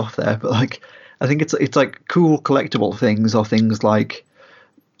cut you off there, but like, I think it's like cool collectible things, or things like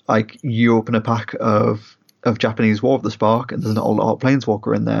you open a pack of Japanese War of the Spark and there's an old Art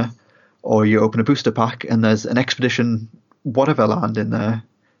Planeswalker in there, or you open a booster pack and there's an Expedition whatever land in there.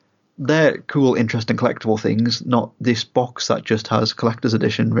 They're cool, interesting, collectible things, not this box that just has collector's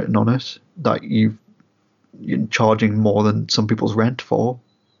edition written on it that you're charging more than some people's rent for.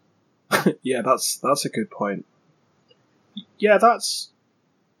 Yeah, that's a good point. Yeah, that's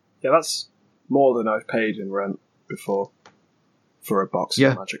more than I've paid in rent before for a box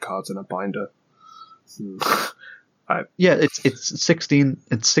of Magic cards and a binder. Yeah, it's 16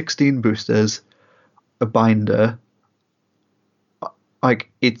 boosters, a binder,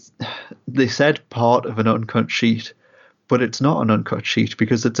 like they said part of an uncut sheet, but it's not an uncut sheet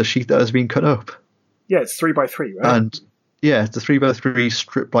because it's a sheet that has been cut up. Yeah, it's 3x3, right? And yeah, it's a 3x3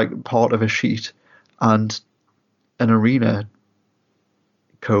 strip, like part of a sheet, and an arena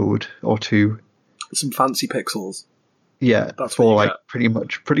code or two. Some fancy pixels. Yeah, That's for what you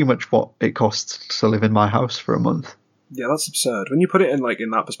like pretty much what it costs to live in my house for a month. Yeah, that's absurd. When you put it in like in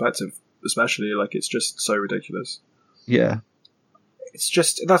that perspective, especially, like it's just so ridiculous. Yeah, It's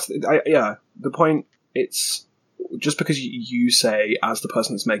just the point. It's just because you say as the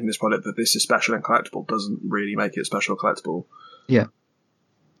person that's making this product that this is special and collectible doesn't really make it special and collectible. yeah,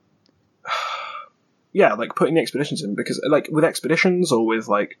 Yeah, like putting the expeditions in, because like with expeditions or with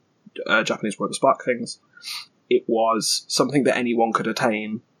like Japanese World of Spark things, it was something that anyone could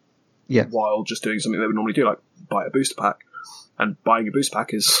attain. Yeah. While just doing something they would normally do, like buy a booster pack, and buying a booster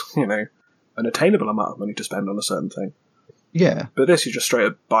pack is an attainable amount of money to spend on a certain thing. yeah, But this, you're just straight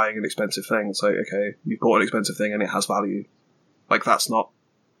up buying an expensive thing. It's like, okay, you've bought an expensive thing and it has value. Like that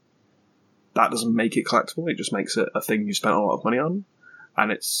doesn't make it collectible. It just makes it a thing you spent a lot of money on,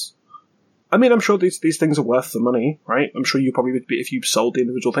 and it's. I mean, I'm sure these things are worth the money, right? I'm sure you probably would be, if you sold the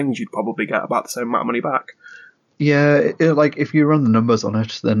individual things, you'd probably get about the same amount of money back. yeah. Like if you run the numbers on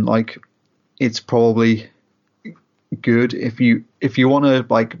it, then like it's probably good if you want to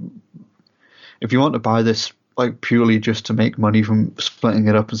buy this like purely just to make money from splitting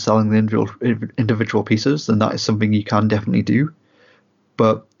it up and selling the individual pieces, then that is something you can definitely do.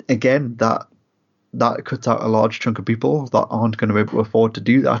 But again, that cuts out a large chunk of people that aren't going to be able to afford to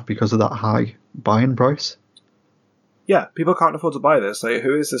do that because of that high buy-in price. Yeah, people can't afford to buy this. Like,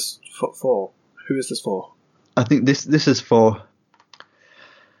 who is this for? Who is this for? I think this is for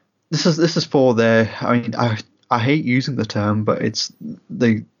their. I mean, I hate using the term, but it's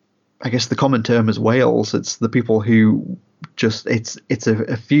I guess the common term is whales. It's the people who just it's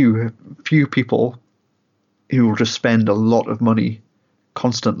a few people who will just spend a lot of money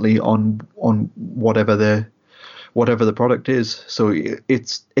constantly on whatever the product is. So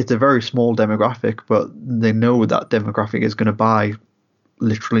it's a very small demographic, but they know that demographic is going to buy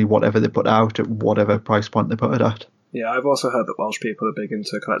literally whatever they put out at whatever price point they put it at. Yeah, I've also heard that Welsh people are big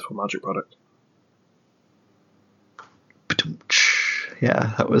into collectible Magic product.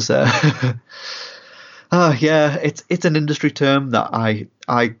 Yeah, that was yeah, it's an industry term that I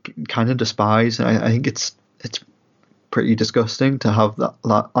kind of despise, and I think it's pretty disgusting to have that.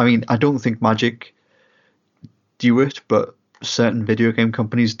 I mean, I don't think Magic do it, but certain video game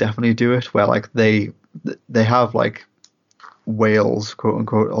companies definitely do it, where like they have like whales, quote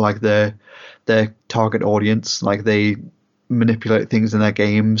unquote, or like their target audience, like they manipulate things in their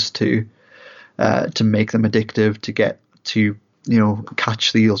games to make them addictive, to get to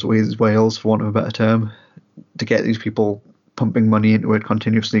catch these whales, for want of a better term, to get these people pumping money into it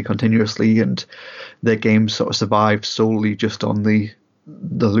continuously, and their games sort of survive solely just on the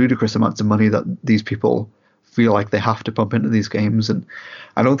ludicrous amounts of money that these people feel like they have to pump into these games. And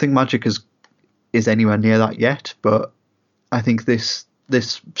I don't think Magic is anywhere near that yet, but I think this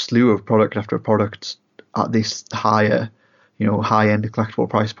slew of product after product at this higher, high-end collectible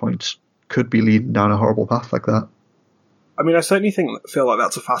price points could be leading down a horrible path like that. I mean, I certainly feel like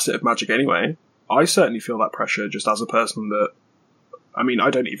that's a facet of Magic anyway. I certainly feel that pressure just as a person that... I mean,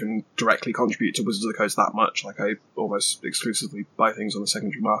 I don't even directly contribute to Wizards of the Coast that much. Like, I almost exclusively buy things on the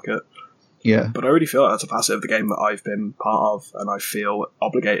secondary market. Yeah. But I really feel like that's a facet of the game that I've been part of, and I feel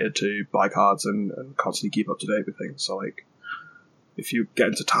obligated to buy cards and constantly keep up to date with things. So, like, if you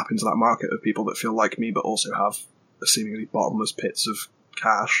get to tap into that market of people that feel like me but also have a seemingly bottomless pits of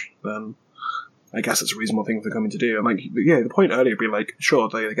cash, then I guess it's a reasonable thing for them to do. And like, yeah, the point earlier would be like, sure,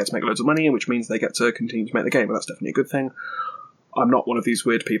 they get to make loads of money, which means they get to continue to make the game, but that's definitely a good thing. I'm not one of these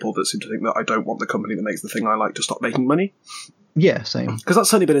weird people that seem to think that I don't want the company that makes the thing I like to stop making money. Yeah, same. Because that's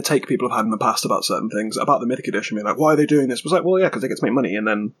certainly been a take people have had in the past about certain things, about the Mythic Edition, being like, why are they doing this? It was like, well, yeah, because they get to make money, and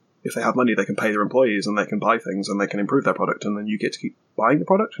then if they have money, they can pay their employees, and they can buy things, and they can improve their product, and then you get to keep buying the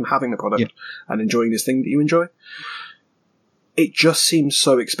product, and having the product, and enjoying this thing that you enjoy. It just seems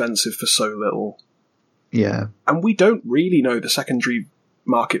so expensive for so little. Yeah. And we don't really know the secondary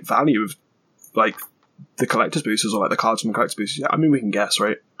market value of, like, the collector's boosters, or like the cards from the collector's boosters. Yeah, I mean, we can guess,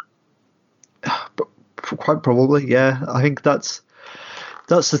 right? But quite probably, yeah. I think that's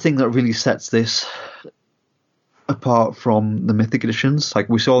the thing that really sets this apart from the Mythic editions. Like,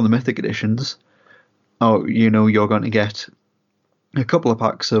 we saw in the Mythic editions, you're going to get a couple of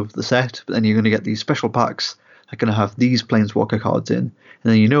packs of the set, but then you're going to get these special packs that are going to have these Planeswalker cards in.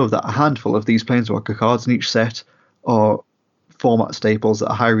 And then you know that a handful of these Planeswalker cards in each set are format staples that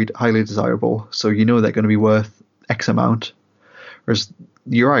are highly desirable, so you know they're going to be worth X amount. Whereas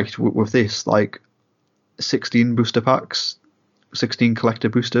you're right with this, like 16 booster packs, 16 collector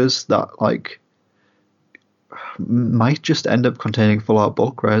boosters that like might just end up containing full art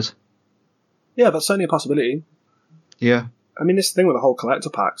bulk rares. Yeah, that's certainly a possibility. Yeah. I mean, this is the thing with the whole collector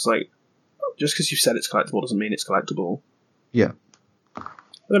packs, like, just because you said it's collectible doesn't mean it's collectible. Yeah. I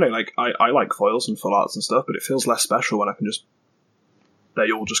don't know, like, I like foils and full arts and stuff, but it feels less special when I can just...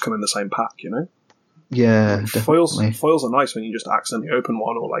 They all just come in the same pack, you know? Yeah, like, definitely. Foils are nice when you just accidentally open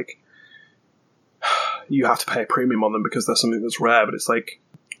one, or, like, you have to pay a premium on them because there's something that's rare, but it's like,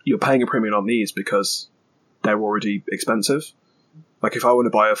 you're paying a premium on these because they're already expensive. Like, if I want to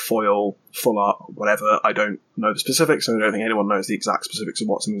buy a foil, full art, whatever, I don't know the specifics, and I don't think anyone knows the exact specifics of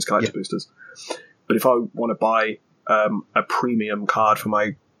what's in these collector boosters. But if I want to buy a premium card for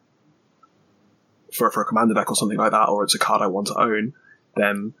a commander deck or something like that, or it's a card I want to own,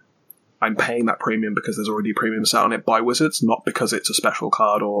 then I'm paying that premium because there's already a premium set on it by Wizards, not because it's a special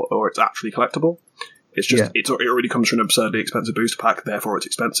card or it's actually collectible. It's just, it already comes from an absurdly expensive booster pack, therefore it's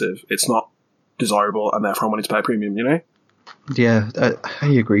expensive. It's not desirable, and therefore I'm wanting to pay a premium, you know? Yeah, I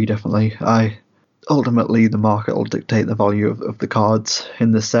agree, definitely. Ultimately, the market will dictate the value of the cards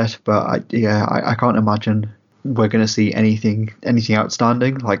in the set, but I can't imagine we're going to see anything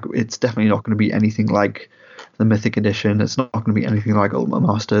outstanding. Like, it's definitely not going to be anything like the Mythic Edition. It's not going to be anything like Ultimate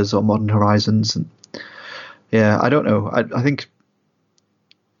Masters or Modern Horizons. And yeah, I don't know. I think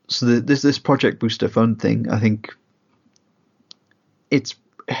so. This Project Booster Fund thing, I think it's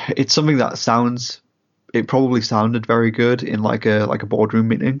something that sounds. It probably sounded very good in like a boardroom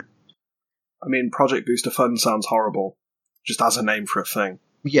meeting. I mean, Project Booster Fund sounds horrible, just as a name for a thing.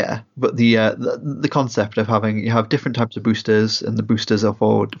 Yeah, but the concept of you have different types of boosters, and the boosters are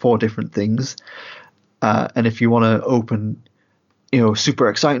for different things. And if you want to open, super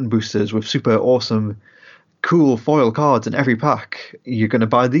exciting boosters with super awesome, cool foil cards in every pack, you're going to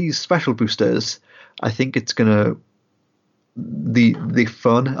buy these special boosters. I think it's going to the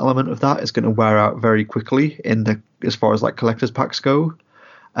fun element of that is going to wear out very quickly as far as like collector's packs go.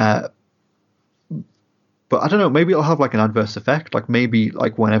 But I don't know, maybe it'll have like an adverse effect. Like maybe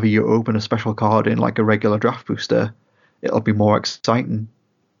like whenever you open a special card in like a regular draft booster, it'll be more exciting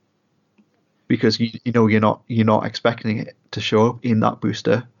because you're not expecting it to show up in that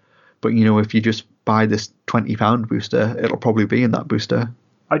booster. But if you just buy this £20 booster, it'll probably be in that booster.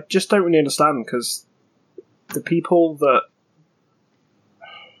 I just don't really understand, because the people that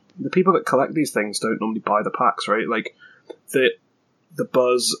collect these things don't normally buy the packs, right? Like, the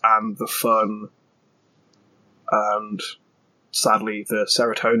buzz and the fun and, sadly, the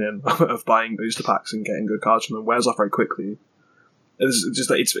serotonin of buying booster packs and getting good cards from them wears off very quickly. It's just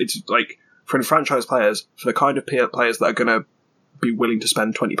that it's like, for franchise players, for the kind of players that are going to be willing to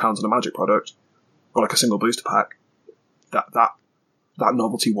spend £20 on a Magic product, or like a single booster pack, that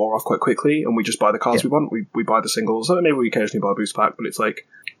novelty wore off quite quickly, and we just buy the cards we want. We buy the singles, and maybe we occasionally buy a booster pack, but it's like,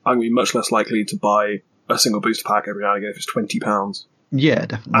 I'm going to be much less likely to buy a single booster pack every now and again if it's £20. Yeah,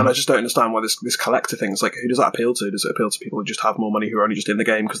 definitely. And I just don't understand why this collector thing is like, who does that appeal to? Does it appeal to people who just have more money, who are only just in the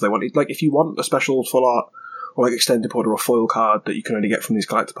game because they want it? Like, if you want a special full art or like extended port or a foil card that you can only get from these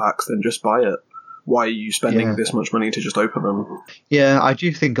collector packs, then just buy it. Why are you spending this much money to just open them? Yeah, I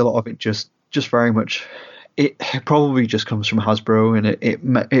do think a lot of it just very much, it probably just comes from Hasbro, and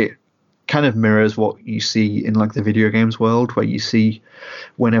it kind of mirrors what you see in like the video games world, where you see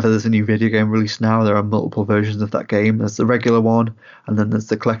whenever there's a new video game released now, there are multiple versions of that game. There's the regular one, and then there's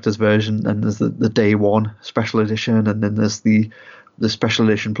the collector's version, and there's the day one special edition, and then there's the special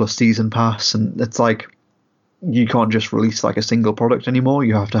edition plus season pass, and it's like, you can't just release like a single product anymore.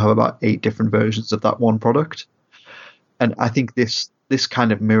 You have to have about 8 different versions of that one product. And I think this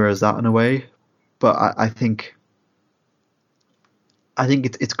kind of mirrors that in a way. But I think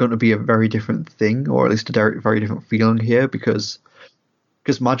it's going to be a very different thing, or at least a very different feeling here, because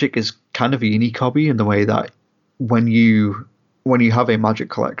Magic is kind of a unique hobby in the way that when you have a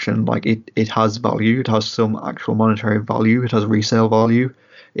Magic collection, like it has value, it has some actual monetary value, it has resale value.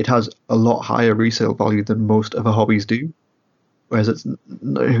 It has a lot higher resale value than most other hobbies do. Whereas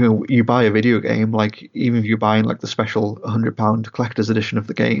you buy a video game, like even if you're buying like the special £100 collector's edition of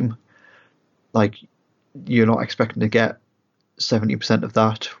the game, like you're not expecting to get 70% of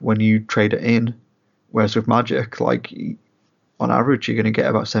that when you trade it in. Whereas with Magic, like on average, you're going to get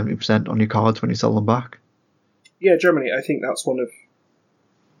about 70% on your cards when you sell them back. Yeah, Germany. I think that's one of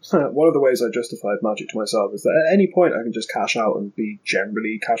the ways I justified Magic to myself is that at any point I can just cash out and be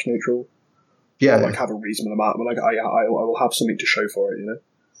generally cash neutral. Yeah. Or like have a reasonable amount, but like I will have something to show for it,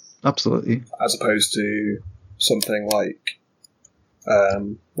 Absolutely. As opposed to something like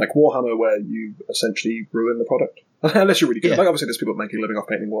Warhammer, where you essentially ruin the product. Unless you're really good. Yeah. Like, obviously, there's people making a living off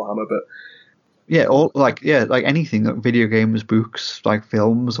painting Warhammer, but Yeah, or like anything, like video games, books, like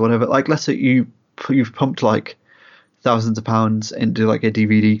films, whatever. Like, let's say you've pumped like thousands of pounds into like a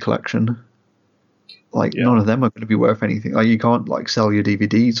DVD collection. Like, Yeah. none of them are going to be worth anything. Like, you can't like sell your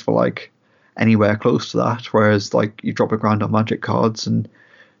DVDs for like anywhere close to that. Whereas like you drop £1,000 on Magic cards, and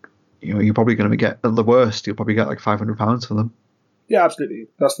you're probably going to get, at the worst, you'll probably get like £500 for them. yeah, absolutely.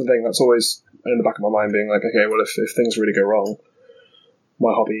 That's the thing. That's always in the back of my mind, being like, okay, well, if things really go wrong,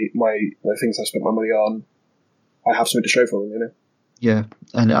 my hobby, the things I spent my money on, I have something to show for them, Yeah,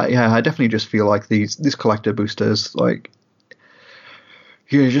 and I definitely just feel like these collector boosters, like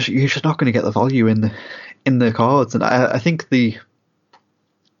you're just not going to get the value in the cards, and I think the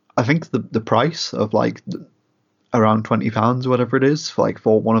price of like around £20 or whatever it is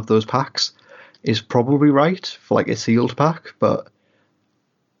for one of those packs is probably right for like a sealed pack, but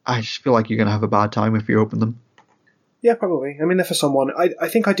I just feel like you're going to have a bad time if you open them. Yeah, probably. I mean, if for someone, I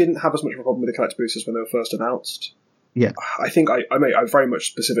think I didn't have as much of a problem with the collector boosters when they were first announced. Yeah, I think I very much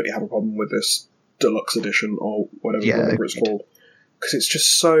specifically have a problem with this deluxe edition or whatever it's called, because it's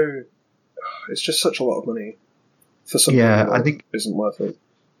just such a lot of money for something that I think isn't worth it.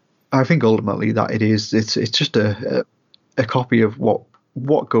 I think ultimately that it's just a copy of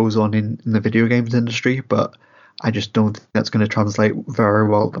what goes on in the video games industry, but I just don't think that's going to translate very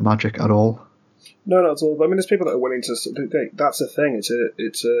well to Magic at all. No, not at all. But I mean, there's people that are willing to. That's the thing. It's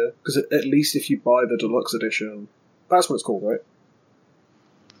because at least if you buy the deluxe edition, that's what it's called, right?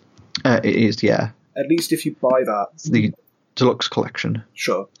 It is, yeah. At least if you buy that, The deluxe collection.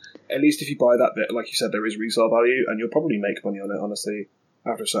 sure. At least if you buy that, like you said, there is resale value, and you'll probably make money on it. Honestly,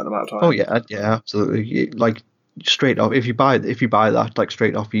 after a certain amount of time. Oh yeah, absolutely. Like straight off, if you buy that, like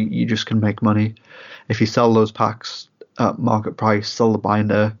straight off, you just can make money. If you sell those packs at market price, sell the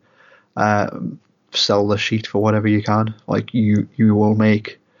binder, sell the sheet for whatever you can, like you will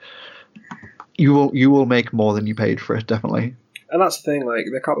make more than you paid for it, definitely. And that's the thing, like,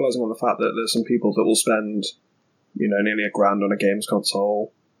 they're capitalising on the fact that there's some people that will spend, nearly £1,000 on a games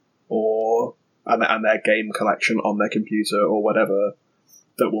console, and their game collection on their computer or whatever,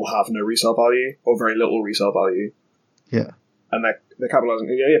 that will have no resale value or very little resale value. Yeah. And they're capitalising.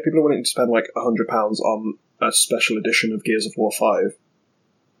 Yeah, people are willing to spend like £100 on a special edition of Gears of War 5.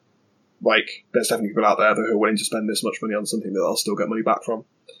 Like, there's definitely people out there who are willing to spend this much money on something that they'll still get money back from.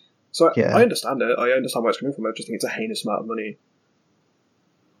 So yeah. I understand it. I understand where it's coming from. I just think it's a heinous amount of money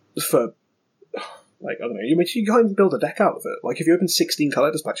for, like, I don't know. You can't even build a deck out of it. Like, if you open 16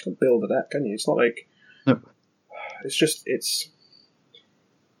 collector's packs, you can't build a deck, can you? It's not like... Nope.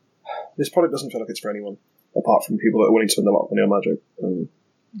 This product doesn't feel like it's for anyone, apart from people that are willing to spend a lot of money on Magic. And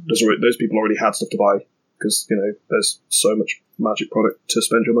those people already had stuff to buy, because, there's so much Magic product to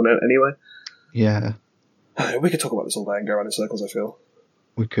spend your money on anyway. Yeah. We could talk about this all day and go around in circles, I feel.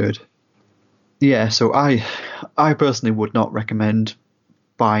 We could. Yeah, so I personally would not recommend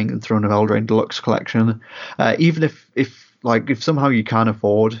buying the Throne of Eldraine Deluxe Collection, even if somehow you can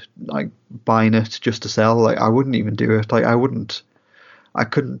afford like buying it just to sell. Like, I wouldn't even do it. Like, I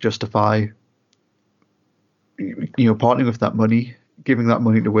couldn't justify partnering with that money, giving that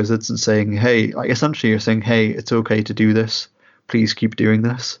money to Wizards and saying, hey, like, essentially you're saying, hey, it's okay to do this, please keep doing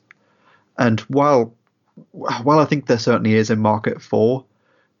this. And while I think there certainly is a market for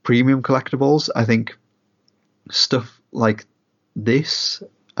premium collectibles, I think stuff like this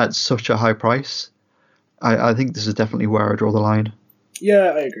at such a high price, I think this is definitely where I draw the line.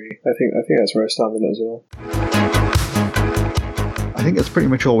 Yeah, I agree. I think that's where I stand with it as well. I think that's pretty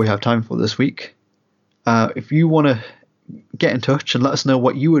much all we have time for this week. If you want to get in touch and let us know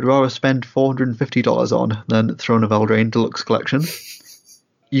what you would rather spend $450 on than Throne of Eldraine Deluxe Collection,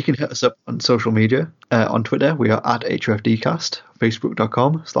 you can hit us up on social media. On Twitter, we are at HFDcast,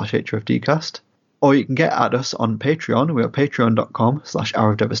 facebook.com/HFDcast. Or you can get at us on Patreon. We are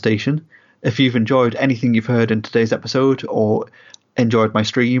patreon.com/Hour of Devastation. If you've enjoyed anything you've heard in today's episode or enjoyed my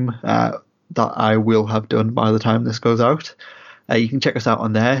stream that I will have done by the time this goes out, you can check us out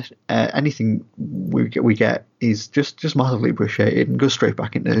on there. Anything we get is just massively appreciated and goes straight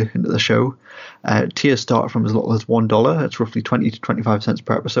back into the show. Tiers start from as little as $1. It's roughly 20 to 25 cents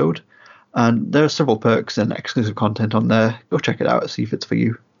per episode. And there are several perks and exclusive content on there. Go check it out and see if it's for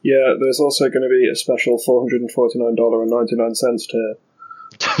you. Yeah, there's also going to be a special $449.99 tier.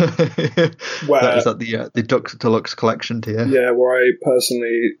 Is that the Deluxe Collection tier? Yeah, where I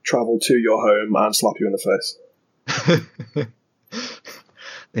personally travel to your home and slap you in the face.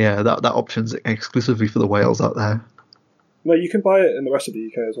 Yeah, that option's exclusively for the whales out there. No, you can buy it in the rest of the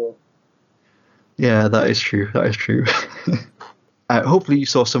UK as well. Yeah, that is true. Hopefully you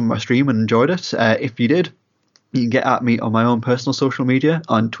saw some of my stream and enjoyed it. If you did, You can get at me on my own personal social media.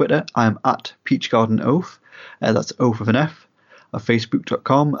 On Twitter, I am at PeachGardenOath. That's Oath with an F. On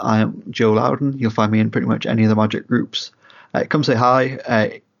Facebook.com, I am Joe Loudon. You'll find me in pretty much any of the Magic groups. Come say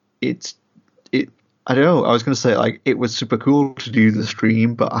hi. I don't know. I was going to say, like, it was super cool to do the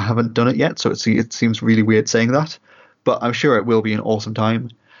stream, but I haven't done it yet, so it seems really weird saying that. But I'm sure it will be an awesome time.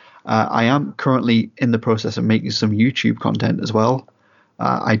 I am currently in the process of making some YouTube content as well.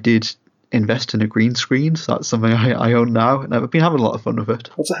 I did invest in a green screen, so that's something I own now, and I've been having a lot of fun with it.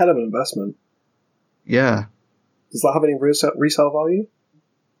 That's a hell of an investment. Yeah. Does that have any resale value?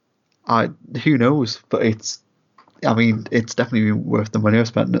 Who knows? But it's definitely worth the money I've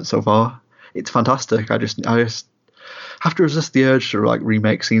spent on it so far. It's fantastic. I just have to resist the urge to like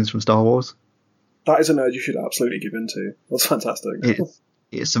remake scenes from Star Wars. That is an urge you should absolutely give into. That's fantastic.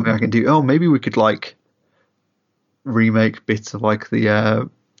 It's something I can do. Oh, maybe we could like remake bits of like the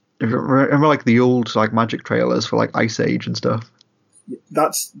remember like the old like Magic trailers for like Ice Age and stuff.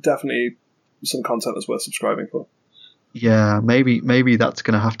 That's definitely some content that's worth subscribing for. Yeah, maybe that's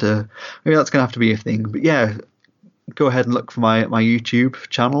gonna have to be a thing. But yeah, go ahead and look for my YouTube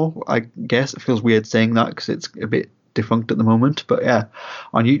channel. I guess it feels weird saying that because it's a bit defunct at the moment. But yeah,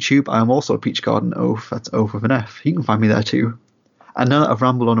 on YouTube, I am also Peach Garden Oath. That's Oath with an F. You can find me there too. And now that I've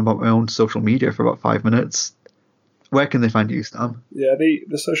rambled on about my own social media for about 5 minutes, where can they find you, Sam? Yeah,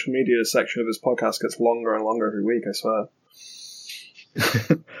 the social media section of this podcast gets longer and longer every week, I swear.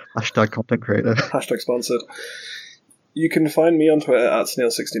 Hashtag content creator. Hashtag sponsored. You can find me on Twitter at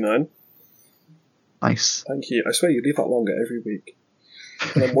Snail69. Nice. Thank you. I swear you leave that longer every week.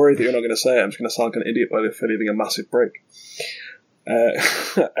 And I'm worried that you're not going to say it. I'm just going to sound like an idiot by leaving a massive break.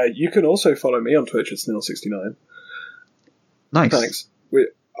 You can also follow me on Twitch at Snail69. Nice. Thanks.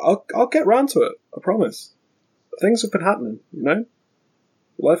 I'll get round to it. I promise. Things have been happening, you know?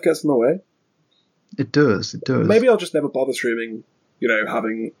 Life gets in the way. It does. Maybe I'll just never bother streaming, you know,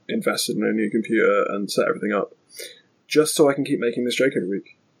 having invested in a new computer and set everything up. Just so I can keep making this joke every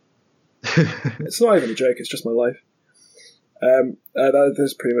week. It's not even a joke, it's just my life.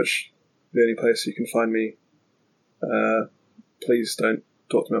 That's pretty much the only place you can find me. Please don't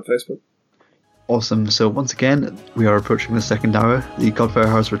talk to me on Facebook. Awesome. So once again, we are approaching the second hour. The Godfair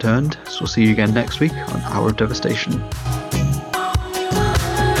has returned, so we'll see you again next week on Hour of Devastation.